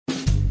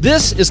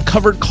This is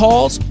Covered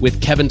Calls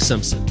with Kevin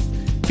Simpson,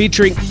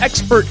 featuring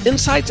expert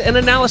insights and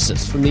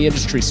analysis from the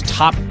industry's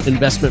top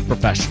investment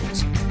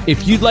professionals.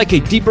 If you'd like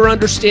a deeper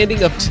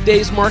understanding of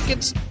today's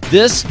markets,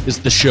 this is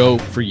the show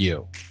for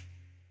you.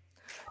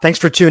 Thanks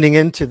for tuning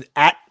in to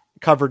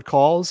Covered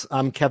Calls.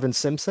 I'm Kevin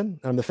Simpson.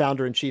 I'm the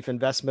founder and chief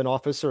investment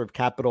officer of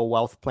Capital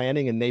Wealth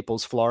Planning in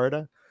Naples,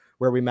 Florida,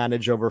 where we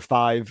manage over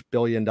 $5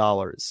 billion.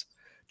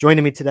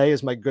 Joining me today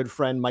is my good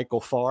friend,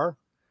 Michael Farr.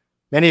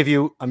 Many of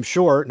you, I'm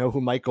sure, know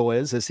who Michael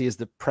is, as he is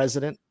the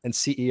president and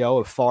CEO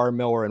of Farr,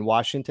 Miller in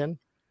Washington,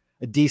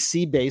 a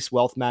DC-based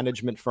wealth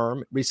management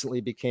firm.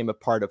 Recently became a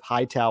part of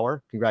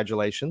Hightower.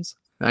 Congratulations.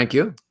 Thank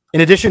you.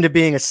 In addition to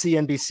being a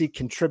CNBC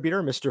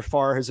contributor, Mr.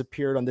 Farr has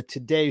appeared on the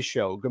Today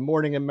Show, Good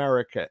Morning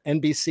America,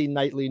 NBC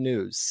Nightly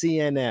News,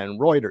 CNN,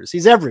 Reuters.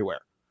 He's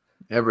everywhere.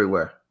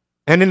 Everywhere.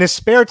 And in his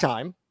spare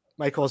time,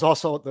 Michael is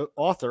also the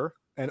author,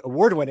 an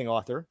award-winning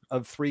author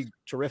of 3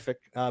 terrific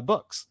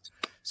books.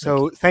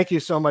 So thank you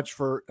so much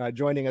for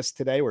joining us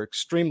today. We're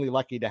extremely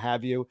lucky to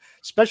have you,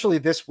 especially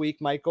this week,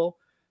 Michael,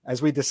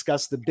 as we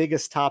discuss the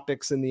biggest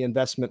topics in the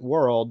investment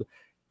world.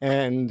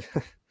 And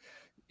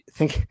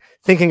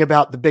thinking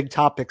about the big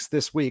topics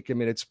this week, I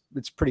mean,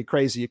 it's pretty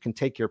crazy. You can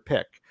take your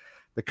pick.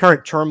 The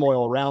current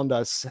turmoil around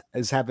us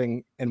is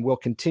having and will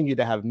continue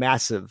to have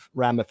massive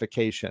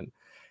ramification.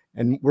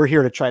 And we're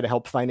here to try to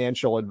help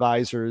financial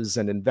advisors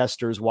and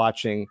investors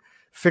watching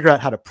figure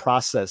out how to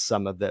process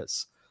some of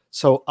this.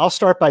 So I'll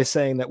start by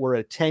saying that we're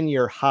at a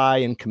 10-year high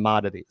in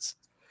commodities.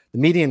 The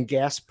median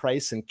gas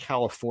price in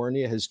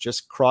California has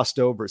just crossed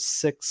over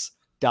 $6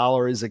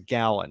 a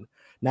gallon.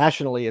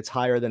 Nationally, it's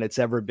higher than it's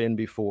ever been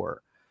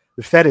before.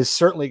 The Fed is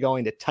certainly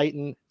going to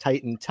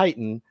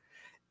tighten.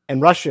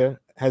 And Russia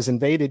has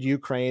invaded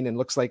Ukraine and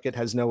looks like it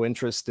has no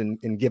interest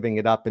in giving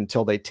it up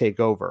until they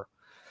take over.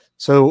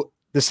 So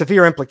the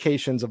severe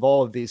implications of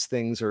all of these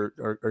things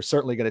are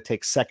certainly going to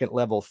take second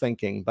level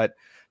thinking. But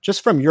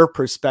just from your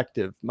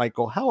perspective,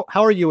 Michael, how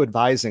are you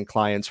advising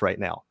clients right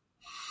now?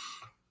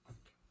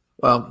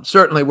 Well,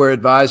 certainly we're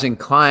advising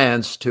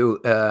clients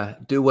to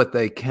do what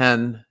they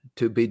can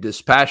to be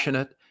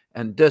dispassionate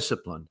and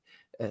disciplined.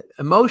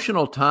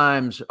 Emotional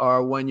times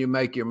are when you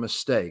make your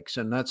mistakes,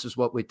 and that's just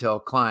what we tell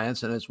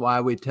clients, and it's why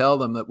we tell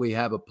them that we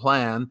have a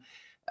plan,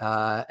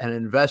 an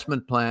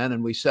investment plan,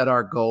 and we set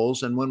our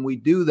goals. And when we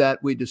do that,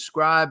 we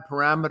describe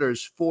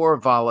parameters for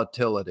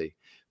volatility,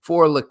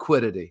 for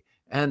liquidity.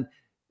 And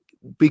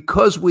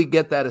because we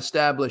get that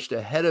established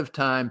ahead of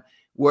time,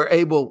 we're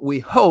able, we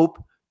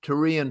hope, to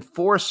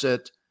reinforce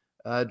it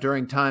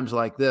during times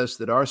like this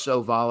that are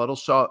so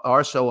volatile,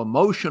 are so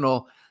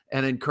emotional,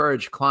 and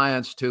encourage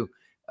clients to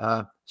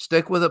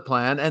stick with a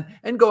plan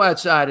and go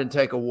outside and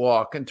take a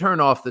walk and turn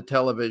off the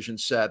television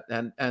set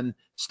and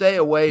stay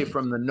away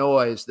from the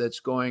noise that's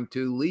going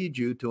to lead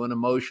you to an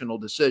emotional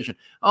decision.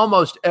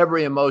 Almost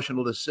every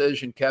emotional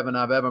decision, Kevin,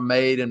 I've ever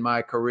made in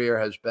my career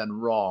has been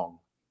wrong.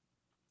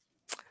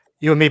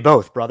 You and me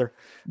both, brother.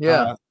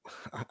 Yeah.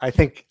 I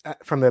think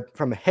from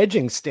a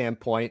hedging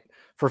standpoint,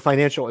 for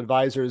financial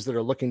advisors that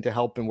are looking to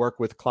help and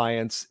work with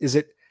clients, is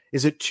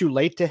it too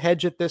late to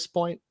hedge at this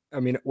point?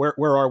 I mean,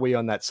 where are we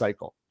on that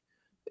cycle?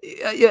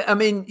 Yeah, I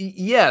mean,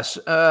 yes,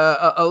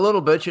 a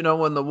little bit. You know,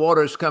 when the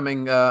water's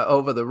coming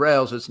over the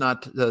rails, it's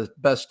not the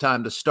best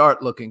time to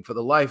start looking for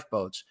the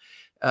lifeboats.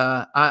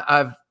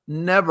 I've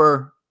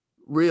never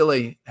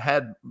really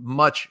had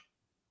much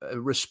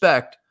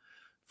respect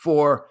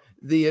for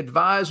the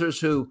advisors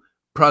who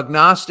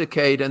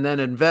prognosticate and then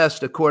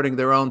invest according to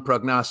their own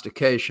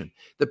prognostication.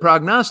 The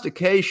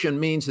prognostication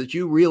means that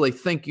you really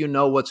think you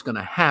know what's going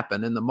to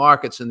happen in the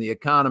markets and the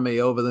economy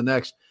over the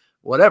next,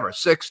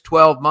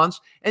 6-12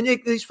 months. And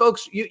these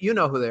folks, you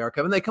know who they are,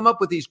 Kevin. They come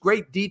up with these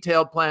great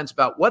detailed plans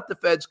about what the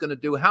Fed's going to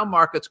do, how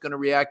markets going to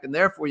react, and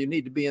therefore you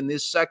need to be in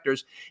these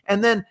sectors.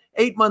 And then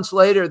 8 months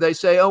later, they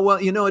say, oh, well,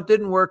 it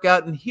didn't work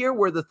out. And here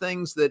were the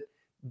things that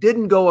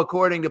didn't go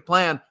according to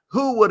plan.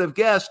 Who would have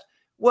guessed?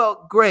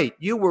 Well, great,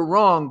 you were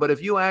wrong, but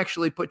if you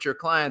actually put your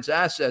client's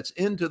assets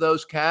into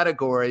those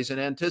categories in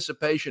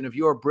anticipation of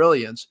your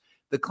brilliance,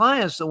 the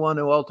client's the one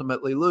who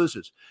ultimately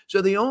loses. So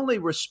the only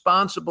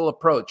responsible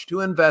approach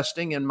to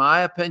investing, in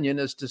my opinion,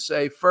 is to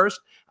say,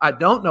 first, I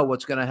don't know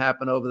what's going to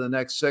happen over the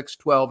next 6,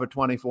 12, or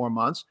 24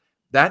 months.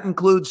 That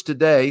includes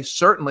today,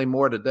 certainly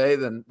more today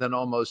than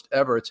almost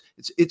ever.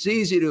 It's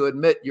easy to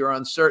admit your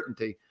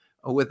uncertainty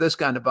with this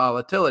kind of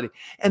volatility.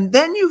 And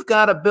then you've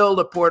got to build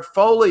a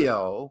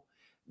portfolio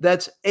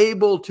that's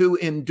able to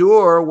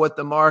endure what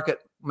the market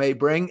may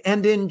bring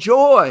and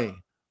enjoy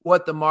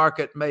what the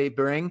market may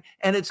bring.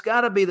 And it's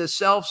got to be the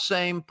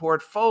self-same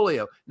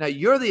portfolio. Now,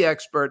 you're the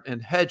expert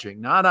in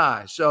hedging, not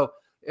I. So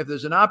if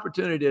there's an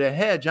opportunity to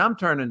hedge, I'm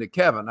turning to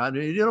Kevin. I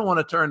mean, you don't want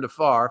to turn to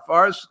Farr.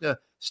 Farr's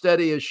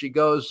steady as she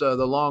goes, the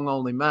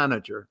long-only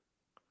manager.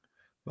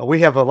 Well,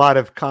 we have a lot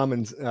of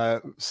common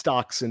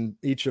stocks in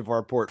each of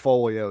our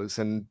portfolios,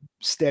 and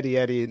Steady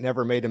Eddie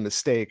never made a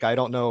mistake. I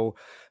don't know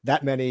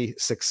that many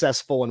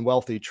successful and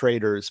wealthy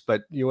traders,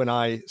 but you and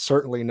I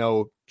certainly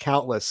know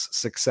countless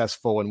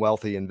successful and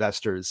wealthy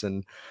investors.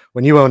 And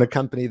when you own a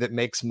company that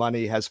makes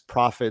money, has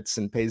profits,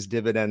 and pays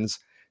dividends,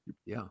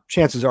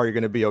 chances are you're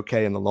going to be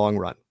okay in the long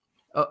run.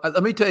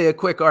 Let me tell you a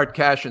quick Art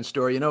Cashin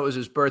story. It was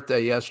his birthday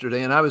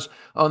yesterday, and I was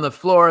on the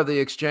floor of the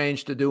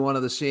exchange to do one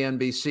of the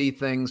CNBC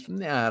things,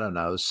 I don't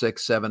know,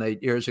 6, 7,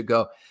 8 years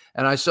ago.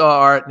 And I saw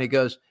Art, and he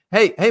goes,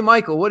 hey,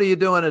 Michael, what are you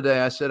doing today?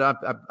 I said,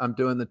 I'm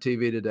doing the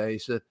TV today. He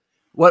said,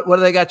 what do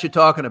they got you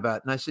talking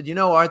about? And I said,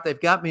 Art, they've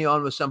got me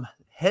on with some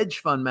hedge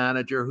fund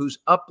manager who's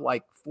up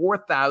like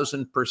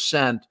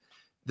 4,000%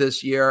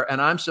 this year,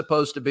 and I'm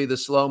supposed to be the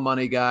slow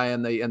money guy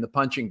in the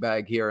punching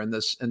bag here in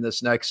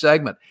this next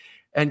segment.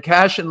 And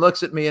Cashin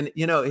looks at me and,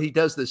 he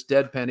does this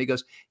deadpan. He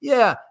goes,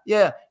 yeah.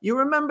 You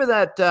remember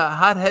that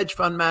hot hedge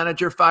fund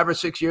manager 5 or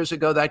 6 years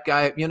ago, that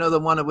guy, the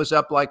one that was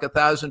up like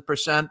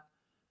 1,000%?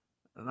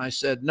 And I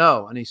said,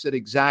 no. And he said,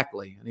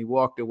 exactly. And he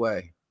walked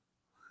away.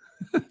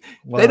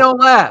 Well, they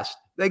don't last.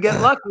 They get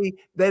lucky.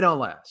 They don't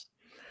last.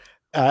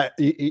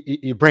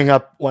 You bring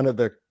up one of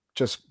the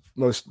just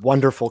most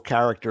wonderful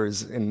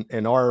characters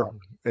in our,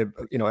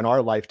 in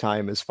our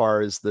lifetime, as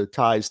far as the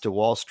ties to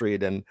Wall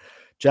Street. And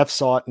Jeff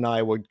Sott and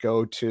I would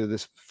go to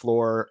this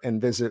floor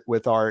and visit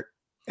with Art,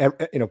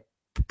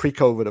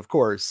 pre-COVID, of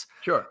course.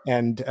 Sure.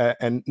 And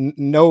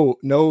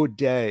no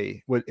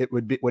day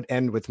would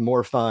end with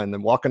more fun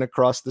than walking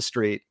across the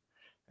street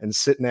and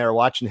sitting there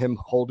watching him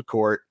hold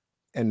court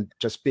and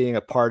just being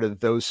a part of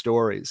those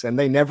stories. And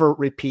they never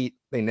repeat,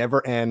 they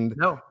never end.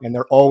 No. And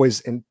they're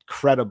always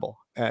incredible.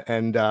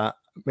 And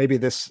maybe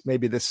this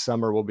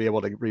summer we'll be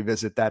able to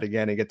revisit that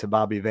again and get to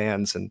Bobby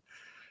Vans and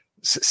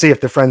see if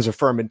the friends of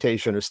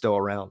fermentation are still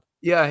around.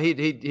 Yeah,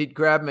 he'd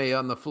grab me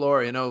on the floor,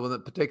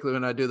 particularly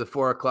when I do the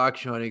 4:00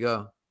 show, and he'd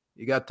go,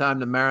 you got time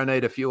to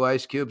marinate a few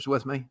ice cubes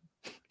with me?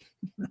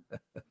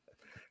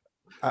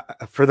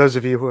 For those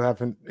of you who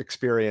haven't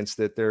experienced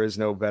it, there is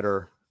no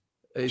better.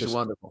 He's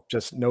wonderful.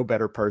 Just no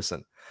better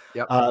person.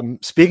 Yep.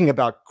 Speaking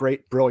about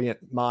great, brilliant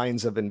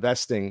minds of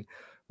investing,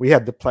 we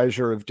had the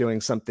pleasure of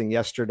doing something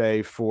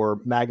yesterday for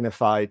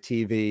Magnify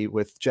TV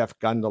with Jeff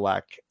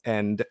Gundlach,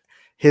 and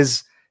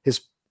his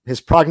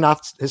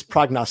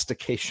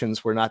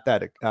prognostications were not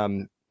that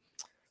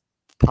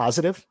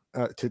positive,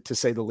 to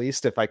say the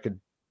least. If I could,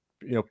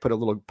 put a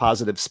little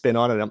positive spin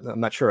on it, I'm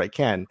not sure I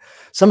can.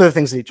 Some of the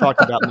things that he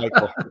talked about,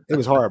 Michael, it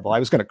was horrible. I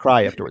was going to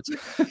cry afterwards.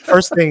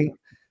 First thing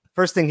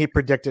he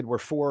predicted were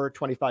 4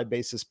 25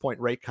 basis point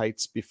rate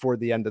hikes before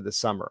the end of the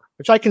summer,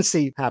 which I can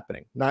see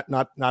happening. Not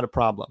a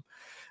problem.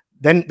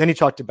 Then he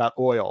talked about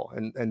oil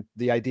and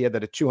the idea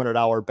that a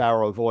 $200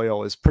 barrel of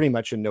oil is pretty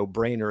much a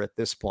no-brainer at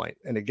this point.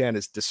 And again,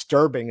 as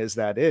disturbing as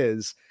that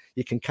is,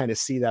 you can kind of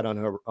see that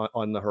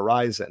on the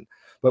horizon.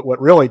 But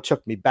what really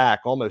took me back,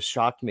 almost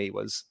shocked me,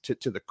 was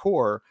to the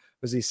core,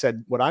 was he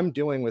said, what I'm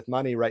doing with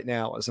money right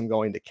now is I'm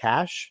going to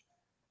cash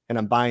and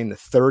I'm buying the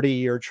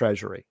 30-year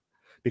treasury,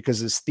 because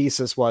his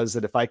thesis was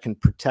that if I can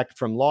protect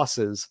from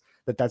losses,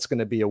 that's going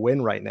to be a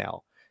win right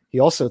now. He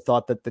also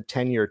thought that the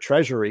 10-year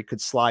treasury could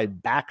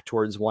slide back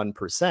towards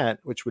 1%,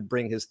 which would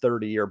bring his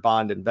 30-year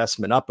bond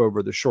investment up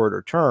over the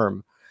shorter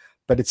term.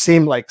 But it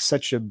seemed like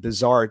such a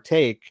bizarre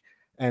take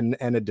and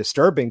a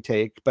disturbing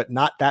take, but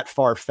not that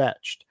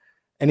far-fetched.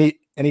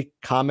 Any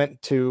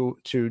comment to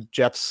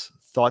Jeff's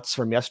thoughts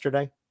from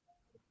yesterday?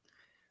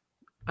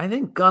 I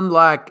think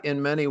Gundlach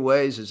in many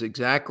ways is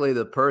exactly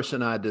the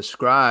person I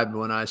described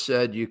when I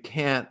said you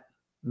can't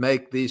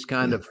make these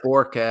kind of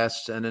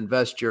forecasts and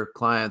invest your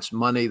clients'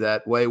 money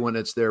that way when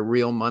it's their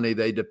real money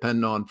they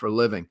depend on for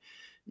living.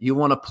 You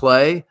want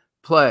to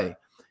play.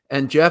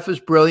 And Jeff is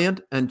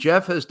brilliant, and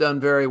Jeff has done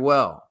very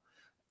well.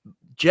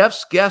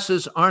 Jeff's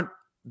guesses aren't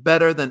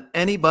better than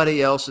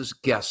anybody else's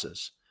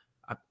guesses.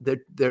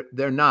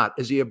 They're not.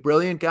 Is he a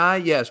brilliant guy?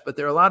 Yes, but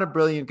there are a lot of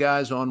brilliant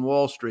guys on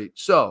Wall Street.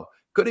 So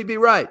could he be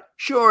right?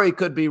 Sure, he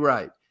could be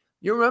right.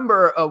 You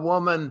remember a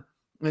woman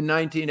in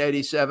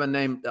 1987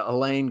 named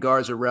Elaine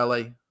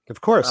Garzarelli? Of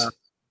course.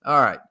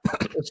 All right.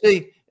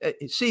 See,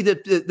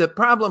 the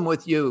problem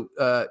with you,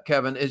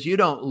 Kevin, is you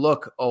don't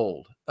look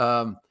old.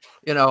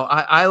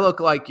 I look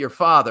like your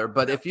father,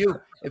 but if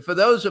for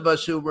those of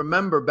us who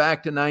remember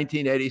back to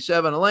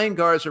 1987, Elaine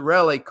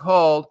Garzarelli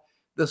called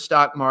the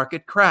stock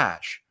market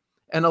crash.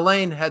 And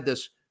Elaine had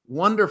this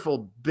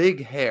wonderful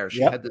big hair.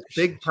 She had this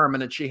big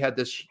permanent. She had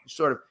this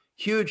sort of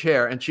huge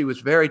hair, and she was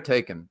very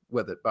taken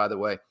with it, by the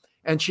way.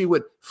 And she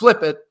would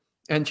flip it,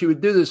 and she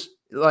would do this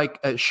like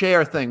a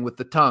share thing with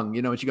the tongue,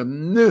 and she'd go,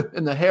 "Nuh,"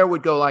 and the hair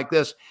would go like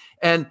this.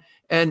 And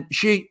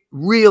she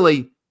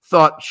really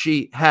thought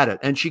she had it,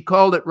 and she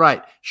called it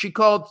right. She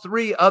called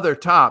 3 other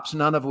tops,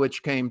 none of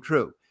which came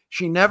true.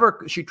 She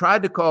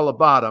tried to call a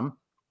bottom.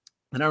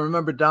 And I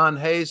remember Don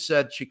Hayes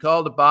said she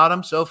called a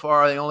bottom. So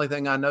far, the only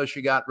thing I know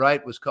she got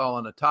right was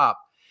calling a top.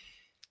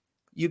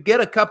 You get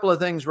a couple of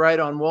things right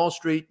on Wall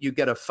Street, you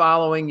get a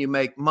following, you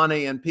make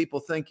money, and people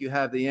think you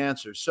have the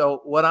answer.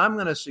 So what I'm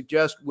going to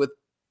suggest with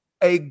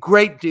a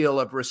great deal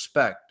of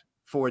respect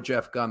for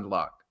Jeff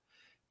Gundlach,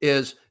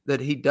 is that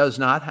he does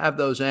not have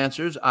those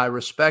answers. I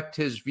respect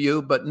his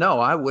view, but no,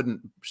 I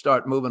wouldn't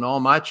start moving all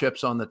my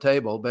chips on the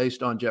table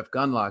based on Jeff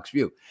Gundlach's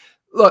view.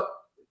 Look,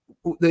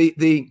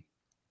 the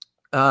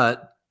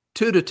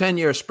 2 to 10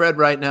 year spread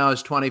right now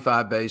is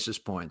 25 basis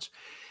points.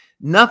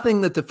 Nothing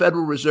that the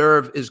Federal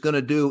Reserve is going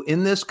to do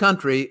in this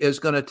country is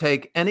going to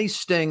take any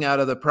sting out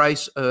of the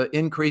price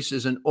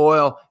increases in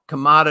oil,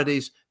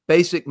 commodities,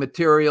 basic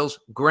materials,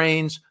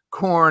 grains,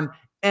 corn,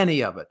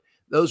 any of it.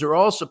 Those are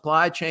all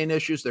supply chain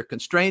issues. They're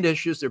constraint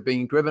issues. They're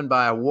being driven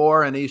by a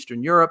war in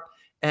Eastern Europe.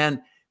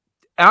 And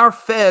our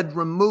Fed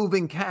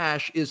removing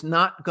cash is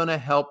not going to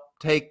help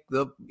take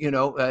the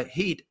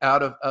heat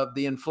out of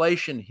the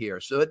inflation here.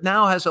 So it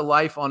now has a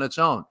life on its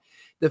own.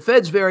 The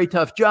Fed's very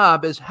tough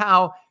job is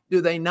how do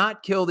they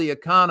not kill the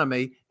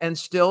economy and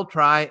still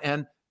try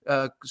and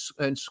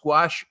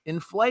squash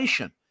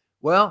inflation?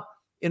 Well,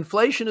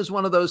 inflation is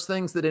one of those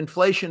things that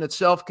inflation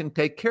itself can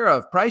take care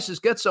of. Prices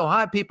get so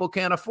high, people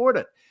can't afford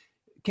it.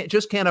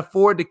 Can't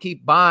afford to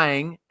keep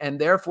buying, and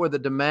therefore the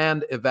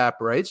demand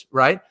evaporates,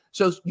 right?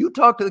 So you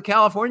talk to the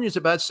Californians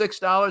about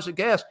 $6 a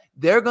gas.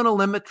 They're going to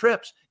limit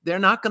trips. They're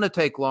not going to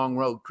take long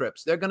road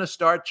trips. They're going to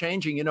start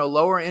changing.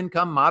 Lower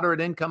income, moderate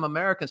income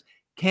Americans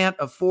can't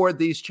afford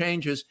these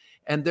changes,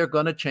 and they're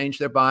going to change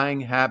their buying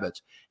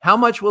habits. How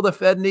much will the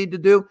Fed need to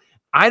do?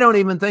 I don't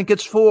even think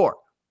it's 4.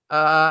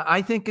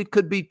 I think it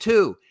could be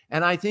 2.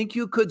 And I think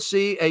you could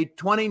see a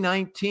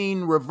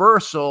 2019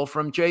 reversal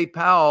from Jay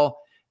Powell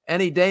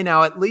any day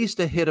now, at least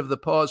a hit of the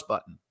pause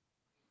button.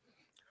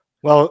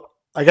 Well,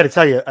 I got to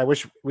tell you, I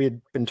wish we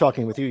had been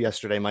talking with you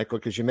yesterday, Michael,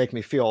 because you make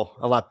me feel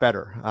a lot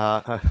better.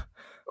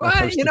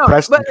 Let's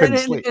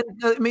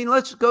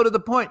go to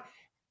the point.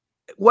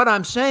 What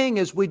I'm saying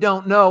is we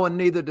don't know, and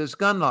neither does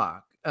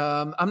Gundlach.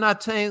 I'm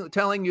not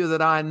telling you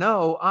that I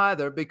know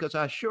either, because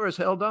I sure as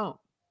hell don't.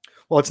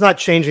 Well, it's not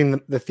changing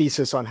the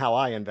thesis on how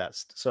I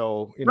invest.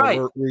 So,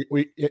 right.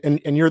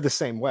 And you're the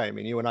same way. I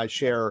mean, you and I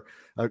share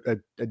a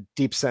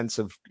deep sense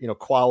of,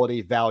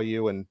 quality,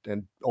 value, and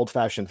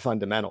old-fashioned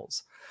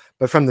fundamentals.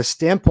 But from the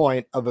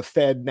standpoint of a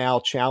Fed now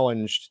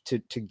challenged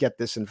to get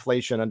this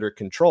inflation under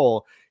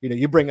control,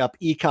 you bring up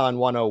Econ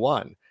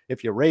 101.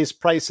 If you raise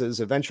prices,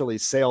 eventually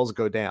sales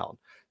go down.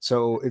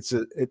 So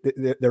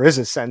there is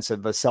a sense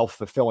of a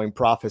self-fulfilling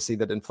prophecy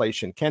that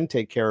inflation can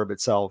take care of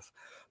itself.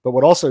 But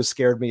what also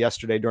scared me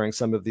yesterday during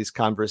some of these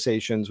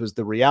conversations was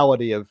the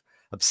reality of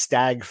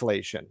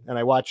stagflation. And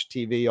I watch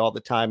TV all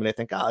the time and I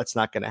think, it's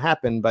not going to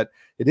happen. But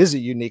it is a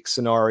unique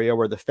scenario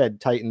where the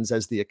Fed tightens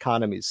as the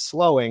economy's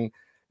slowing.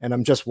 And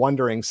I'm just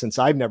wondering, since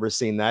I've never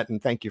seen that,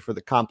 and thank you for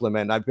the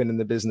compliment, I've been in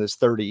the business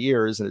 30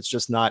 years, and it's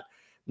just not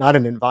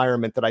an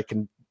environment that I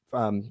can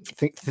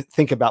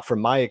think about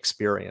from my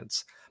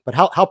experience. But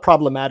how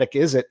problematic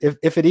is it,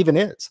 if it even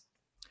is?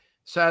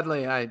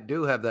 Sadly, I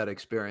do have that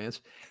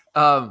experience.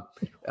 I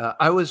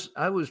was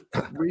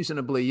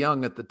reasonably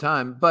young at the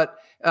time, but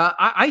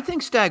I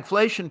think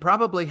stagflation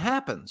probably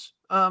happens.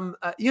 I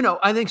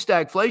think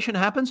stagflation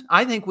happens.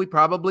 I think we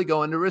probably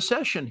go into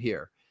recession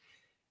here.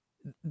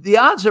 The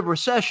odds of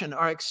recession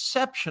are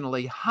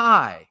exceptionally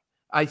high,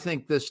 I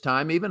think, this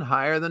time, even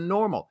higher than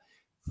normal.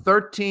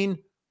 13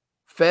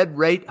 Fed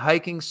rate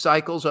hiking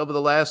cycles over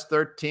the last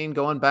 13,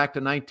 going back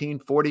to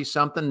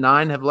 1940-something,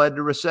 9 have led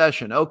to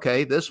recession.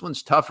 Okay, this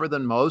one's tougher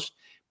than most,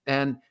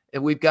 and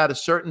we've got a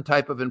certain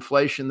type of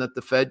inflation that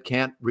the Fed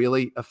can't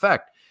really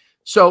affect.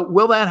 So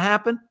will that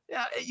happen?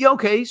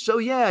 Okay, so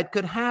yeah, it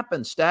could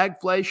happen.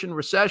 Stagflation,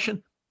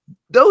 recession,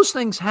 those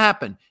things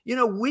happen.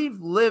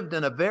 We've lived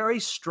in a very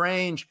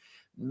strange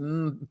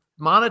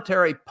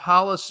monetary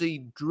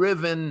policy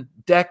driven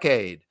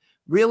decade,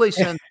 really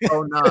since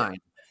 2009.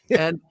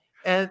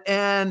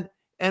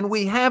 And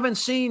we haven't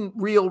seen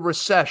real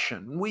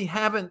recession. We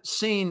haven't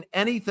seen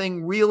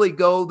anything really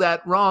go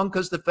that wrong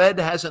because the Fed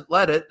hasn't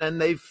let it, and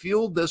they've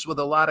fueled this with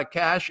a lot of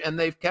cash, and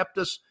they've kept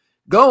us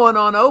going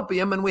on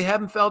opium, and we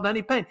haven't felt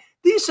any pain.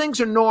 These things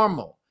are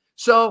normal.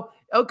 So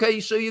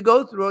you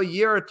go through a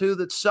year or two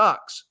that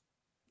sucks,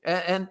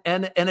 and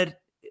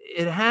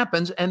it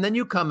happens, and then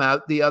you come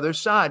out the other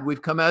side.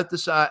 We've come out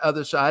the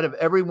other side of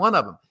every one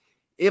of them.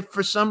 If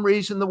for some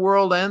reason the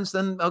world ends,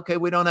 then okay,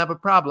 we don't have a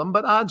problem.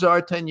 But odds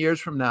are 10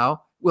 years from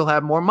now, we'll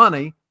have more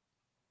money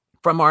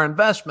from our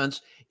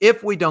investments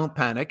if we don't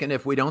panic and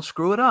if we don't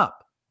screw it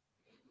up.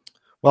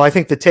 Well, I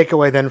think the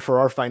takeaway then for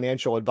our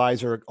financial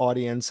advisor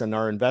audience and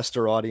our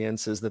investor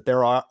audience is that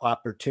there are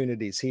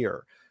opportunities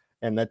here,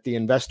 and that the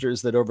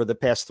investors that over the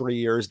past 3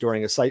 years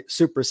during a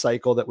super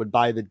cycle that would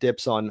buy the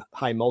dips on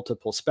high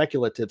multiple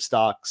speculative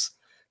stocks,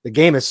 the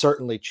game has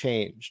certainly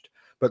changed.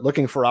 But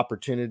looking for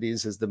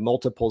opportunities as the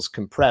multiples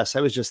compress,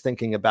 I was just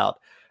thinking about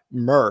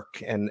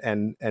Merck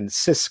and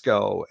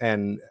Cisco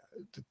and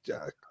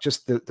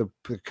just the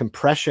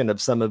compression of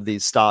some of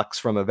these stocks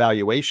from a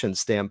valuation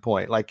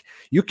standpoint. Like,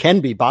 you can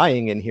be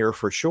buying in here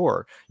for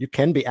sure. You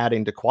can be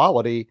adding to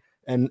quality,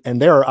 and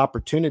there are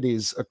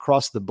opportunities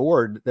across the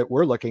board that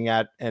we're looking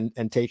at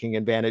and taking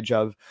advantage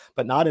of,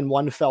 but not in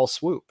one fell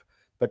swoop.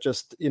 but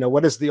just,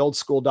 what is the old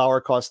school dollar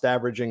cost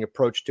averaging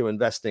approach to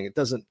investing?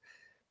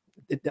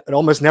 It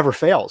almost never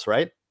fails,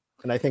 right?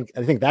 And I think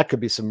that could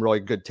be some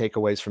really good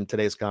takeaways from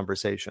today's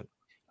conversation.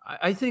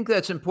 I think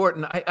that's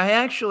important. I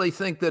actually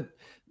think that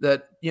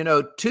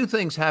two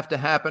things have to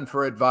happen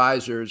for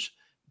advisors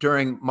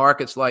during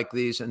markets like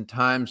these and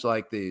times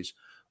like these.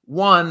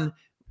 One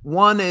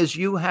is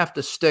you have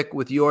to stick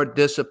with your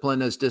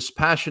discipline as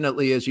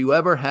dispassionately as you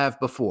ever have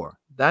before.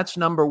 That's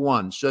number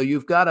one. So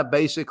you've got to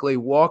basically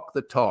walk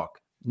the talk.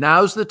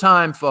 Now's the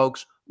time,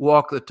 folks.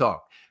 Walk the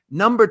talk.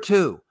 Number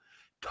two,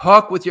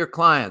 talk with your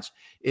clients.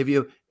 If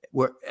you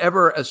were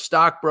ever a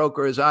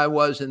stockbroker, as I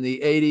was in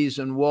the 80s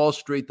in Wall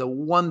Street, the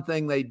one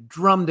thing they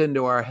drummed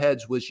into our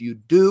heads was you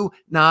do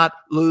not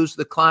lose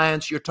the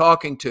clients you're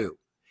talking to.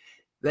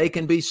 They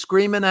can be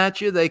screaming at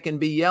you. They can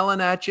be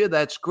yelling at you.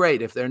 That's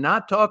great. If they're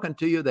not talking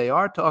to you, they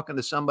are talking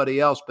to somebody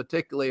else,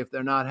 particularly if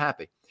they're not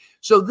happy.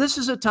 So this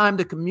is a time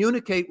to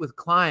communicate with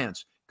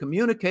clients,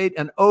 communicate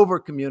and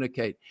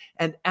over-communicate.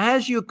 And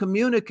as you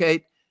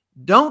communicate,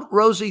 don't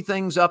rosy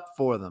things up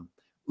for them.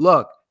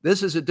 Look,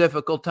 this is a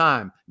difficult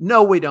time.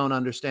 No, we don't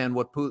understand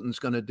what Putin's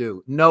going to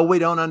do. No, we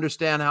don't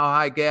understand how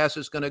high gas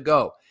is going to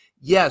go.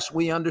 Yes,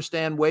 we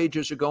understand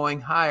wages are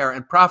going higher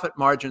and profit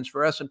margins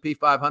for S&P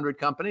 500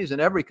 companies and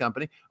every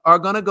company are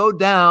going to go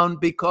down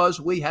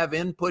because we have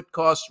input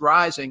costs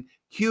rising.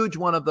 Huge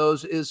one of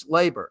those is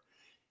labor.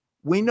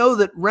 We know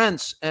that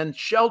rents and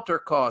shelter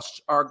costs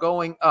are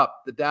going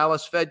up. The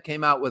Dallas Fed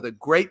came out with a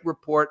great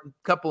report a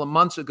couple of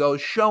months ago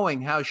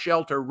showing how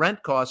shelter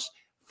rent costs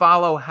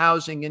follow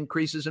housing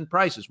increases in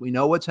prices. We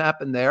know what's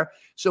happened there.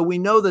 So we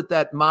know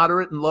that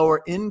moderate and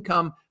lower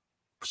income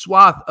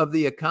swath of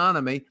the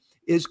economy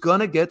is going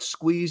to get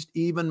squeezed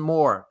even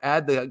more.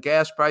 Add the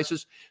gas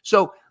prices.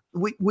 So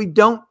we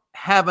don't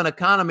have an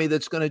economy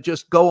that's going to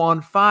just go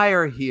on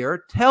fire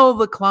here. Tell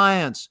the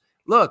clients,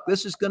 look,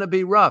 this is going to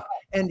be rough.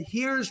 And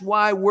here's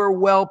why we're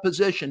well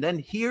positioned.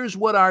 And here's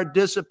what our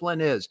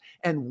discipline is.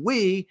 And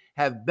we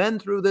have been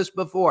through this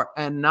before,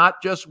 and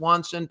not just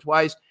once and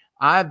twice.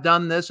 I've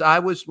done this. I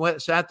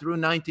sat through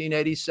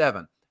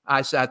 1987.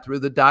 I sat through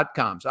the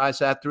dot-coms. I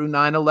sat through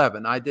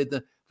 9/11. I did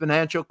the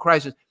financial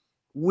crisis.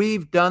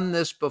 We've done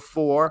this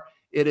before.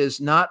 It is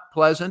not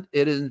pleasant.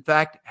 It is, in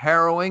fact,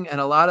 harrowing. And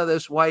a lot of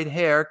this white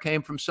hair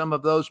came from some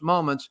of those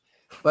moments.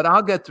 But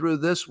I'll get through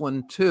this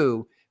one,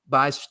 too,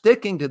 by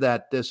sticking to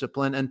that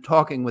discipline and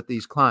talking with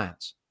these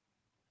clients.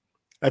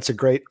 I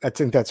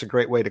think that's a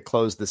great way to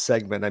close the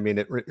segment. I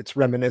mean, it's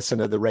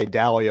reminiscent of the Ray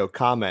Dalio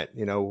comment,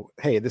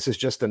 hey, this is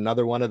just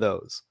another one of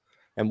those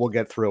and we'll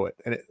get through it.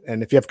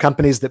 And if you have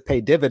companies that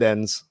pay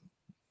dividends,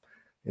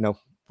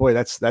 boy,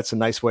 that's a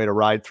nice way to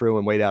ride through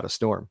and wait out a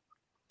storm.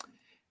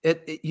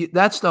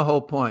 That's the whole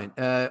point.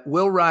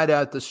 We'll ride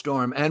out the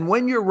storm. And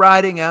when you're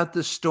riding out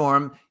the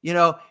storm,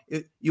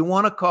 you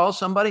want to call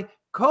somebody,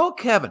 call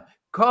Kevin.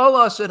 Call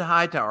us at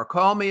Hightower.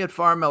 Call me at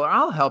Farr Miller.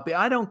 I'll help you.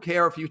 I don't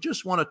care if you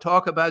just want to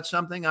talk about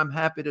something. I'm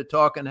happy to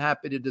talk and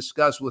happy to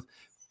discuss with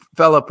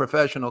fellow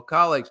professional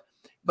colleagues.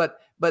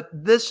 But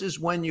this is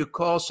when you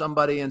call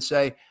somebody and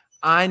say,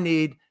 I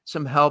need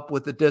some help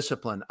with the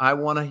discipline. I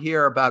want to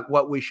hear about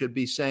what we should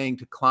be saying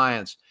to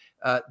clients.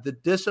 The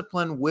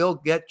discipline will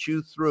get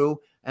you through,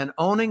 and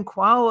owning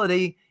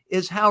quality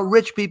is how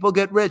rich people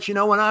get rich.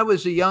 When I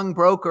was a young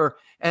broker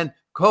and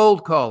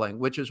cold calling,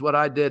 which is what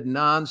I did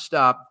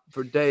nonstop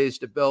for days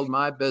to build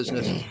my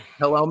business.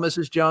 Hello,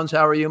 Mrs. Jones.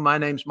 How are you? My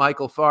name's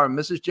Michael Farr.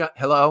 Mrs. Jones.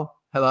 Hello.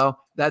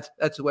 That's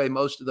the way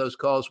most of those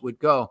calls would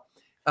go.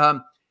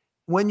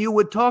 When you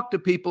would talk to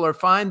people or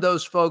find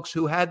those folks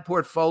who had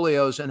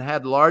portfolios and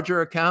had larger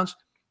accounts,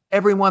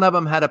 every one of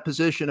them had a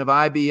position of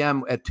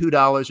IBM at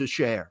 $2 a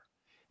share.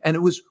 And it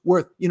was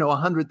worth,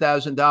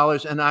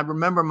 $100,000. And I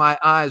remember my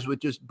eyes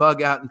would just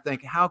bug out and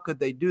think, how could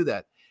they do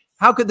that?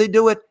 How could they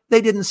do it? They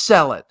didn't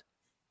sell it.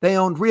 They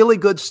owned really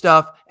good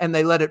stuff and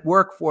they let it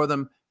work for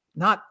them,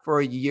 not for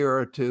a year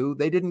or two.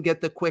 They didn't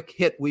get the quick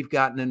hit we've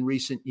gotten in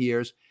recent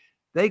years.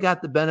 They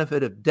got the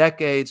benefit of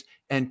decades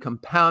and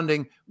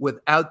compounding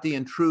without the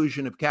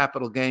intrusion of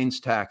capital gains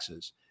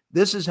taxes.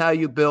 This is how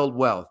you build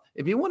wealth.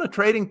 If you want a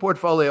trading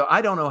portfolio,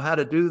 I don't know how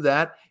to do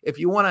that. If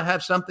you want to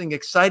have something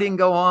exciting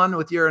go on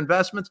with your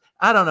investments,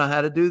 I don't know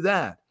how to do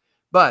that.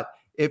 But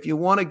if you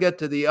want to get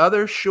to the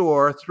other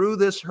shore through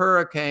this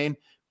hurricane,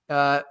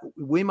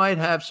 we might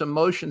have some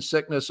motion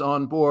sickness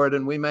on board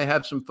and we may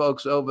have some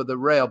folks over the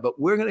rail, but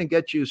we're going to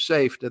get you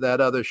safe to that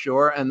other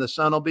shore and the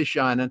sun will be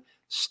shining.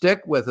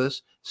 Stick with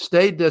us,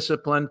 stay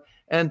disciplined,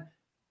 and,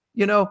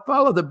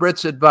 follow the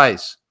Brits'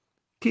 advice.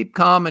 Keep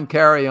calm and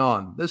carry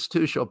on. This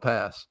too shall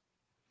pass.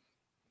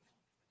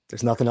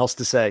 There's nothing else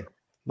to say.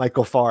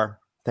 Michael Farr,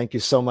 thank you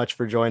so much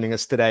for joining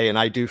us today. And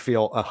I do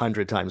feel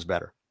 100 times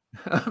better.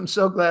 I'm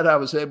so glad I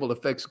was able to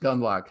fix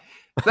Gunlock.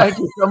 Thank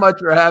you so much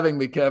for having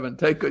me, Kevin.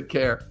 Take good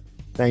care.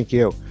 Thank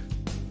you.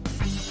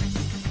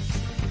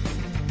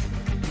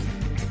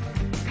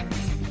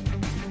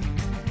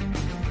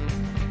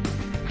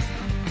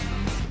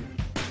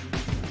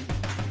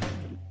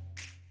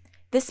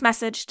 This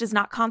message does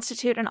not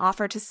constitute an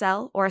offer to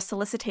sell or a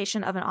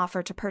solicitation of an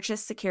offer to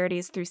purchase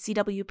securities through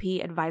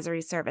CWP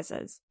Advisory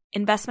Services.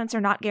 Investments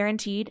are not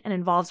guaranteed and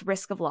involves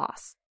risk of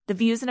loss. The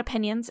views and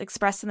opinions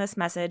expressed in this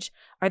message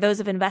are those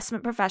of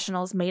investment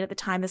professionals made at the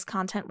time this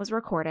content was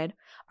recorded,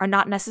 are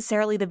not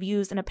necessarily the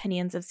views and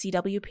opinions of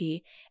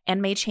CWP, and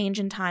may change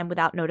in time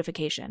without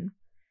notification.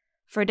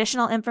 For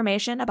additional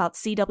information about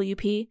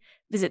CWP,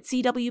 visit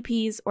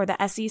CWP's or the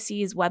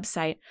SEC's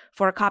website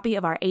for a copy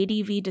of our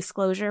ADV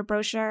disclosure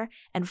brochure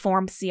and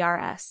Form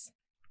CRS.